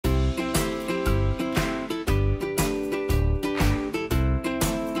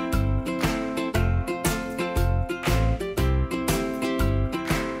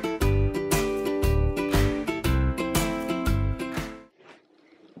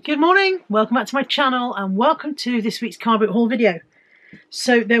Good morning, welcome back to my channel and welcome to this week's car boot haul video.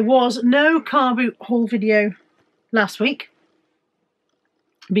 So there was no car boot haul video last week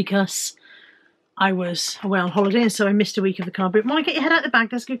because I was away on holiday and so I missed a week of the car boot. Molly, get your head out of the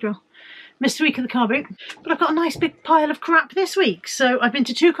bag, that's a good girl. Missed a week of the car boot, but I've got a nice big pile of crap this week. So I've been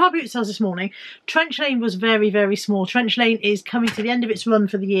to 2 car boot sales this morning. Trench Lane was very, very small. Trench Lane is coming to the end of its run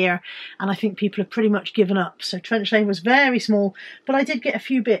for the year and I think people have pretty much given up. So Trench Lane was very small, but I did get a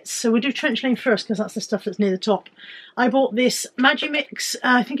few bits. So we'll do Trench Lane first because that's the stuff that's near the top. I bought this Magimix,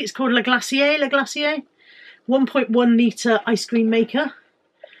 I think it's called Le Glacier, 1.1 litre ice cream maker.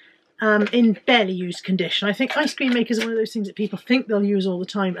 In barely used condition. I think ice cream makers are one of those things that people think they'll use all the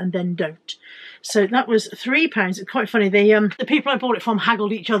time and then don't. So that was £3. It's quite funny. The people I bought it from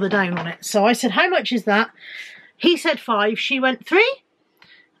haggled each other down on it. So I said, how much is that? He said 5. She went 3.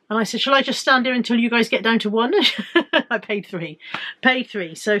 And I said, shall I just stand here until you guys get down to 1? I paid 3. Paid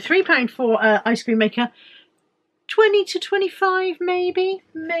 3. So £3 for ice cream maker. 20 to 25 maybe.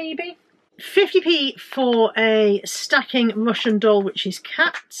 50p for a stacking Russian doll, which is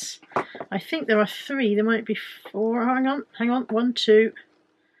cats. I think there are 3. There might be 4. Hang on. 1, 2,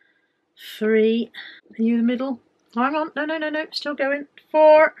 3. Are you the middle? Hang on. No. Still going.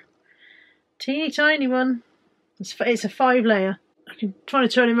 4. Teeny tiny one. It's a 5 layer. I can try to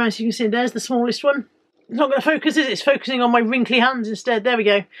turn it around so you can see. There's the smallest one. It's not going to focus, is it? It's focusing on my wrinkly hands instead. There we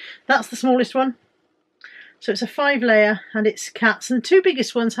go. That's the smallest one. So it's a 5 layer and it's cats. And the 2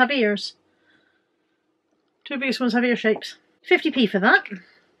 biggest ones have ears. 2 biggest ones have ear shapes. 50p for that.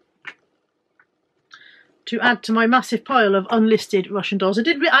 To add to my massive pile of unlisted Russian dolls. I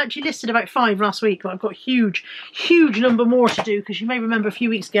did actually listed about 5 last week, but I've got a huge number more to do because you may remember a few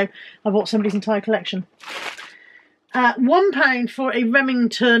weeks ago I bought somebody's entire collection. £1 for a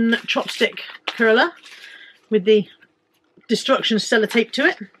Remington chopstick curler with the Destructions sellotape to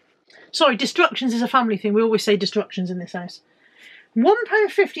it. Sorry, Destructions is a family thing. We always say Destructions in this house.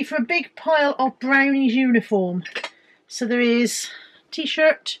 £1.50 for a big pile of Brownie's uniform. So there is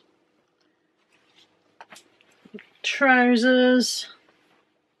t-shirt, trousers,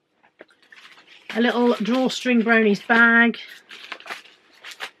 a little drawstring Brownie's bag,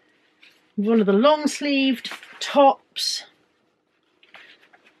 one of the long-sleeved tops,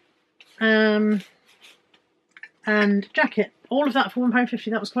 and jacket. All of that for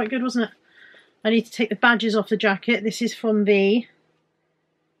 £1.50. That was quite good, wasn't it? I need to take the badges off the jacket. This is from the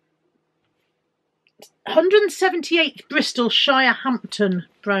 178th Bristol Shire Hampton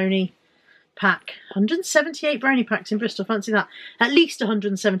brownie pack. 178 brownie packs in Bristol, fancy that. At least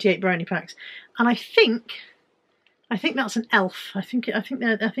 178 brownie packs. And I think that's an elf. I think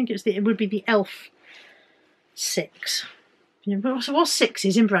it would be the elf 6. Yeah, but it was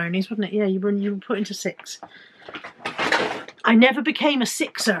 6s in brownies, wasn't it? Yeah, you were put into 6. I never became a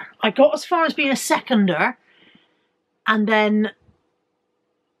 6er. I got as far as being a 2nder, and then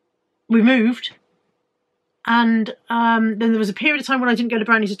we moved. And then there was a period of time when I didn't go to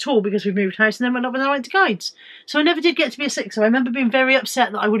brownies at all because we moved house, and then when I went to guides. So I never did get to be a 6er. I remember being very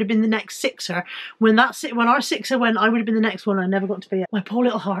upset that I would have been the next 6er. When our 6er went, I would have been the next one, and I never got to be it. My poor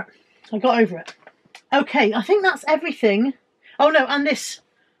little heart. I got over it. Okay, I think that's everything. Oh no, and this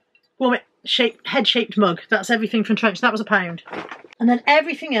head-shaped mug. That's everything from Trench. That was £1. And then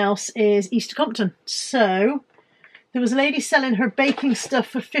everything else is Easter Compton. So there was a lady selling her baking stuff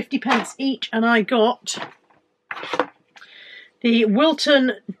for 50p each, and I got the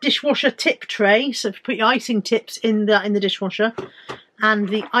Wilton dishwasher tip tray, so if you put your icing tips in the dishwasher, and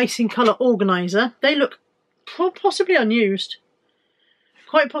the icing colour organiser. They look possibly unused.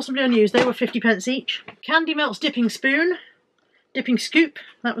 Quite possibly unused. They were 50p each. Candy Melts dipping spoon, dipping scoop,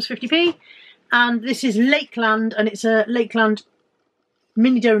 that was 50p. And this is Lakeland, and it's a Lakeland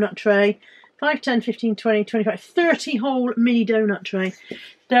mini donut tray. 5, 10, 15, 20, 25, 30 whole mini donut tray.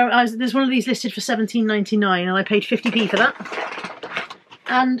 There's one of these listed for £17.99 and I paid 50p for that.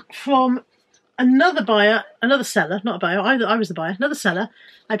 And from another buyer, another seller, not a buyer, I was the buyer, another seller,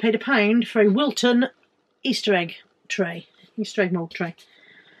 I paid £1 for a Wilton Easter egg tray, Easter egg mould tray.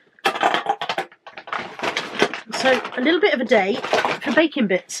 So a little bit of a day for baking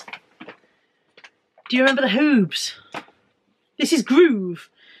bits. Do you remember the hoobs? This is Groove.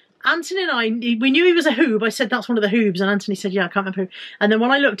 Anthony and I, we knew he was a hoob. I said, that's one of the hoobs. And Anthony said, yeah, I can't remember who. And then when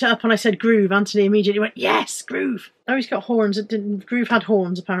I looked it up and I said Groove, Anthony immediately went, yes, Groove. Oh, he's got horns. Groove had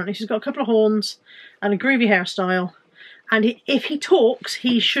horns, apparently. She's got a couple of horns and a groovy hairstyle. And if he talks,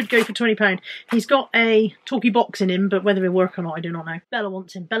 he should go for £20. He's got a talkie box in him, but whether he'll work or not, I do not know. Bella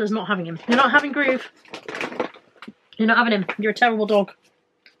wants him. Bella's not having him. You're not having Groove. You're not having him. You're a terrible dog.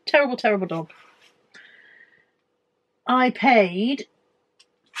 Terrible, terrible dog. I paid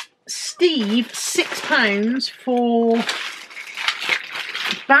Steve £6 for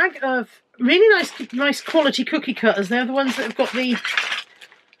a bag of really nice quality cookie cutters. They're the ones that have got the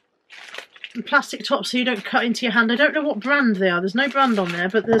plastic top so you don't cut into your hand. I don't know what brand they are. There's no brand on there,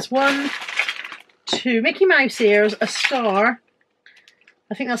 but there's 1, 2 Mickey Mouse ears, a star.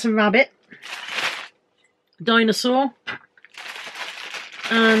 I think that's a rabbit, dinosaur,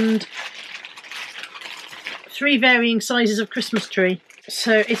 and 3 varying sizes of Christmas tree.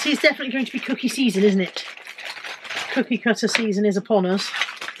 So it is definitely going to be cookie season, isn't it? Cookie cutter season is upon us.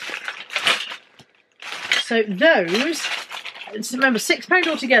 So those, remember, £6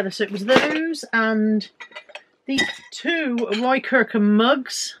 altogether. So it was those and these 2 Rykirker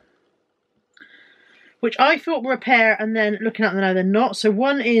mugs, which I thought were a pair, and then looking at them now, they're not. So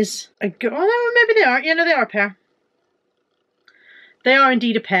one is a good, oh, maybe they are. Yeah, no, they are a pair. They are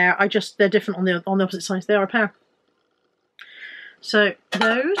indeed a pair. They're different on the opposite sides. They are a pair. So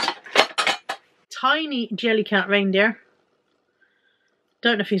those tiny Jellycat reindeer.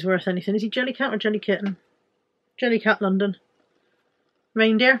 Don't know if he's worth anything. Is he Jellycat or Jellykitten? Jellycat London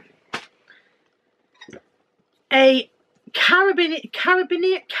reindeer. A carabinier.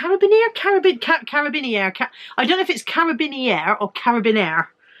 I don't know if it's carabinier or carabinier,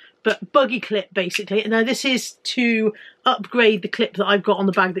 but buggy clip basically. Now this is to upgrade the clip that I've got on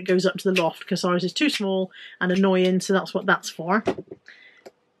the bag that goes up to the loft because ours is too small and annoying, so that's what that's for.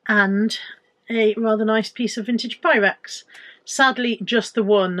 And a rather nice piece of vintage Pyrex. Sadly, just the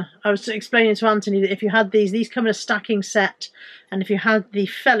one. I was explaining to Anthony that if you had these come in a stacking set, and if you had the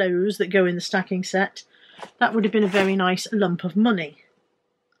fellows that go in the stacking set, that would have been a very nice lump of money.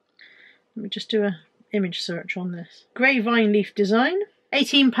 Let me just do an image search on this. Grey vine leaf design,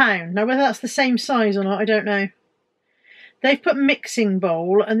 £18. Now whether that's the same size or not, I don't know. They've put mixing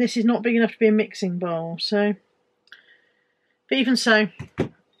bowl, and this is not big enough to be a mixing bowl, so... But even so,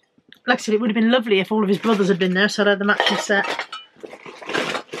 like I said, it would have been lovely if all of his brothers had been there, so I'd had the matching set.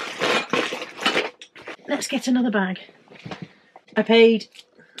 Let's get another bag. I paid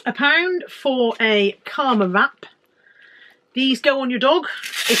 £1 for a Karma wrap. These go on your dog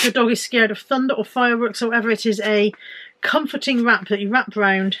if your dog is scared of thunder or fireworks or whatever. It is a comforting wrap that you wrap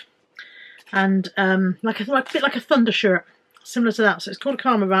around, and a bit like a thunder shirt, similar to that. So it's called a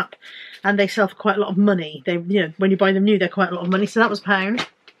Karma wrap, and they sell for quite a lot of money. They, you know, when you buy them new, they're quite a lot of money. So that was £1,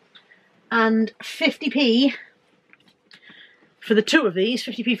 and 50p for the 2 of these.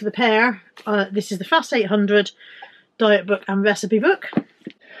 50p for the pair. This is the Fast 800 diet book and recipe book.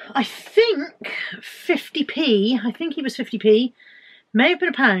 I think 50p. I think he was 50p. May have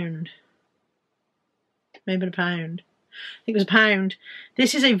been £1. May have been £1. I think it was £1.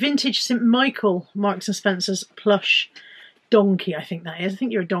 This is a vintage St Michael Marks and Spencer's plush donkey, I think that is. I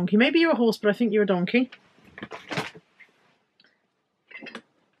think you're a donkey. Maybe you're a horse, but I think you're a donkey.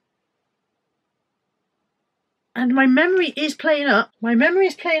 And my memory is playing up. My memory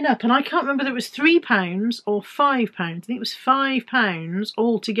is playing up, and I can't remember whether it was £3 or £5. I think it was £5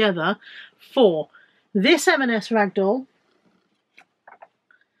 altogether for this M&S ragdoll,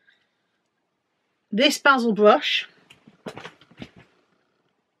 this basil brush,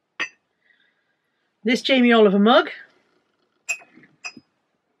 this Jamie Oliver mug,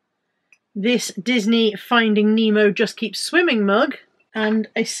 this Disney Finding Nemo Just Keep Swimming mug, and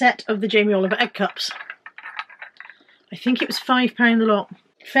a set of the Jamie Oliver egg cups. I think it was £5 a lot.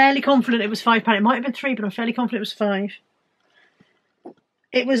 Fairly confident it was £5. It might have been £3, but I'm fairly confident it was £5.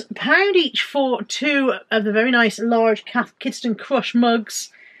 It was £1 each for 2 of the very nice large Kidston Crush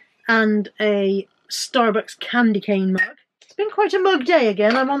mugs and a Starbucks candy cane mug. It's been quite a mug day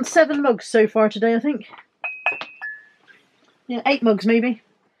again. I'm on 7 mugs so far today, I think. Yeah, 8 mugs maybe.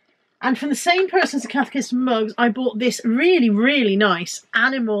 And from the same person as the Cath Kidston mugs, I bought this really, really nice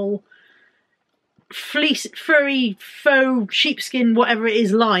animal fleece, furry, faux, sheepskin, whatever it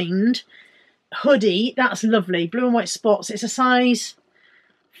is, lined hoodie. That's lovely. Blue and white spots. It's a size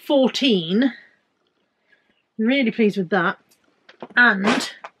 14. Really pleased with that.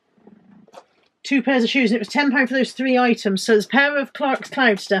 And 2 pairs of shoes. And it was £10 for those 3 items. So there's a pair of Clark's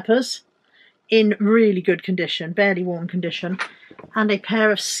Cloud Steppers in really good condition, barely worn condition, and a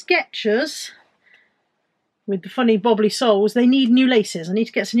pair of Skechers with the funny bobbly soles. They need new laces. I need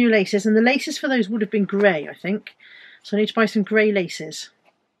to get some new laces, and the laces for those would have been grey, I think. So I need to buy some grey laces.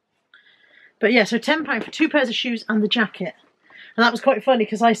 But yeah, so £10 for 2 pairs of shoes and the jacket. And that was quite funny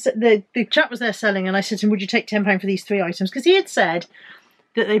because I said the chap was there selling, and I said to him, would you take £10 for these 3 items? Because he had said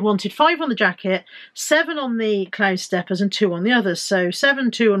that they wanted 5 on the jacket, 7 on the Cloud Steppers, and 2 on the others. So 7,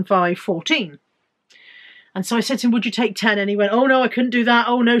 2 and 5, 14. And so I said to him, would you take 10? And he went, oh no, I couldn't do that.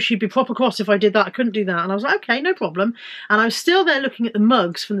 Oh no, she'd be proper cross if I did that. I couldn't do that. And I was like, okay, no problem. And I was still there looking at the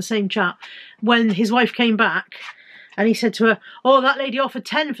mugs from the same chap when his wife came back. And he said to her, oh, that lady offered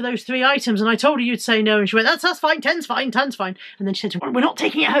 10 for those 3 items. And I told her you'd say no. And she went, that's fine, 10's fine, 10's fine. And then she said to him, we're not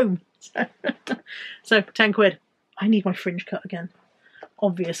taking it home. So 10 quid. I need my fringe cut again.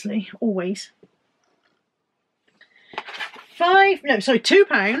 Obviously, always. £2.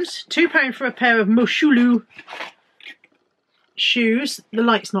 £2 for a pair of Moshulu shoes. The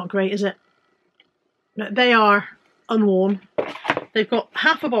light's not great, is it? They are unworn. They've got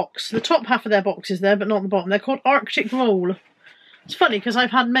half a box. The top half of their box is there, but not the bottom. They're called Arctic Roll. It's funny because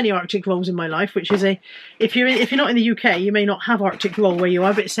I've had many Arctic Rolls in my life, which is if you're not in the UK, you may not have Arctic Roll where you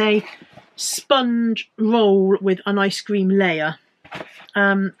are, but it's a sponge roll with an ice cream layer,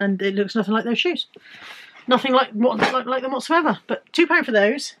 and it looks nothing like those shoes. Nothing like them whatsoever. But £2 for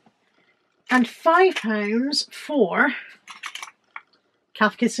those, and £5 for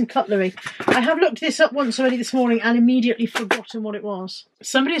Cath Kids and Cutlery. I have looked this up once already this morning and immediately forgotten what it was.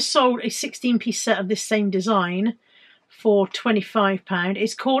 Somebody has sold a 16-piece set of this same design for £25.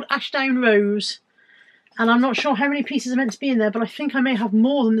 It's called Ashdown Rose, and I'm not sure how many pieces are meant to be in there, but I think I may have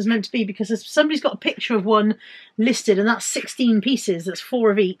more than there's meant to be, because somebody's got a picture of one listed, and that's 16 pieces. That's 4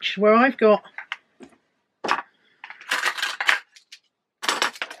 of each, where I've got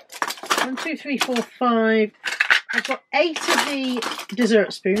 1, 2, 3, 4, 5. I've got 8 of the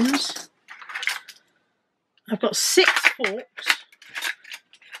dessert spoons. I've got 6 forks.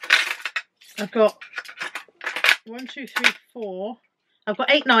 I've got 1, 2, 3, 4. I've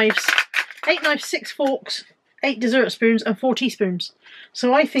got 8 knives. 8 knives, 6 forks, 8 dessert spoons, and 4 teaspoons.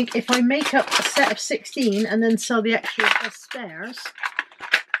 So I think if I make up a set of 16 and then sell the extras as spares,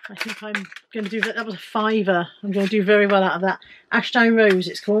 I think I'm going to do that. That was a £5. I'm going to do very well out of that. Ashdown Rose,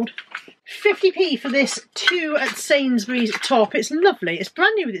 it's called. 50p for this 2 at Sainsbury's top. It's lovely. It's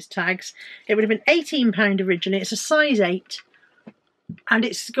brand new with its tags. It would have been £18 originally. It's a size 8. And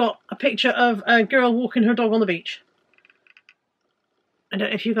it's got a picture of a girl walking her dog on the beach. I don't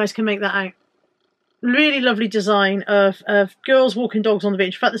know if you guys can make that out. Really lovely design of girls walking dogs on the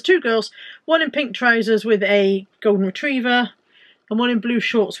beach. In fact, there's 2 girls. One in pink trousers with a golden retriever, and one in blue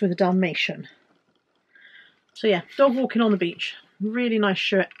shorts with a Dalmatian. So yeah, dog walking on the beach. Really nice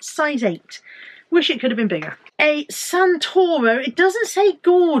shirt. Size 8. Wish it could have been bigger. A Santoro. It doesn't say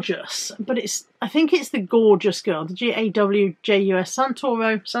gorgeous, but I think it's the gorgeous girl. The G-A-W-J-U-S.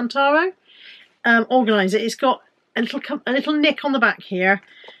 Santoro. Organiser. It's got a little nick on the back here.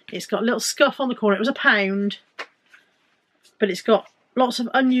 It's got a little scuff on the corner. It was £1, but it's got lots of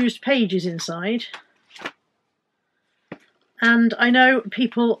unused pages inside. And I know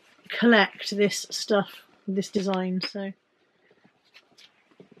people collect this stuff, this design, so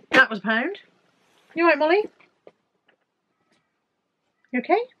that was £1. You alright, Molly? You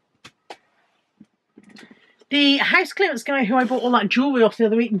okay? The house clearance guy who I bought all that jewellery off the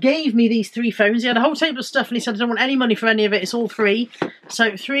other week gave me these 3 phones. He had a whole table of stuff and he said, I don't want any money for any of it, it's all free.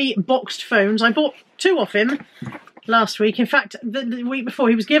 So 3 boxed phones. I bought 2 off him last week. In fact, the week before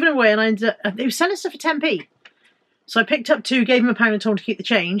he was giving away, and he was selling stuff for 10p. So I picked up 2, gave him £1 and told him to keep the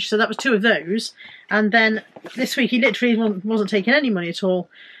change. So that was 2 of those. And then this week he literally wasn't taking any money at all.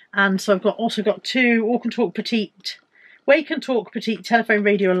 And so I've also got 2 Wake and Talk Petite telephone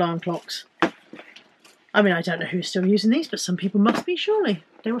radio alarm clocks. I mean, I don't know who's still using these, but some people must be, surely.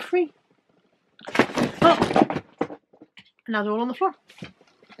 They were free. Oh, now they're all on the floor.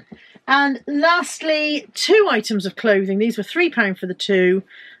 And lastly, 2 items of clothing. These were £3 for the 2.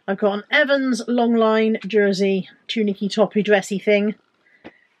 I've got an Evans long line jersey, tunicky, toppy, dressy thing.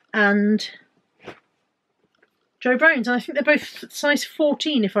 And Joe Brown's. And I think they're both size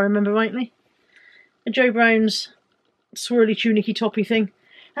 14, if I remember rightly. A Joe Brown's swirly, tunicky, toppy thing.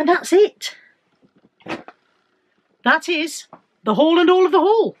 And that's it. That is the haul and all of the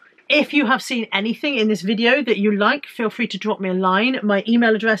haul. If you have seen anything in this video that you like, feel free to drop me a line. My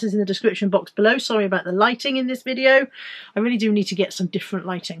email address is in the description box below. Sorry about the lighting in this video. I really do need to get some different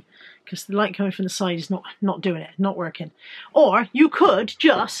lighting because the light coming from the side is not doing it, not working. Or you could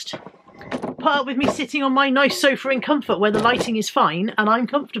just put up with me sitting on my nice sofa in comfort where the lighting is fine and I'm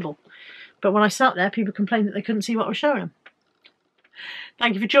comfortable. But when I sat there, people complained that they couldn't see what I was showing them.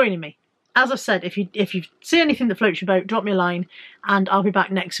 Thank you for joining me. As I've said, if you see anything that floats your boat, drop me a line and I'll be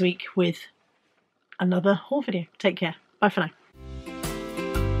back next week with another haul video. Take care. Bye for now.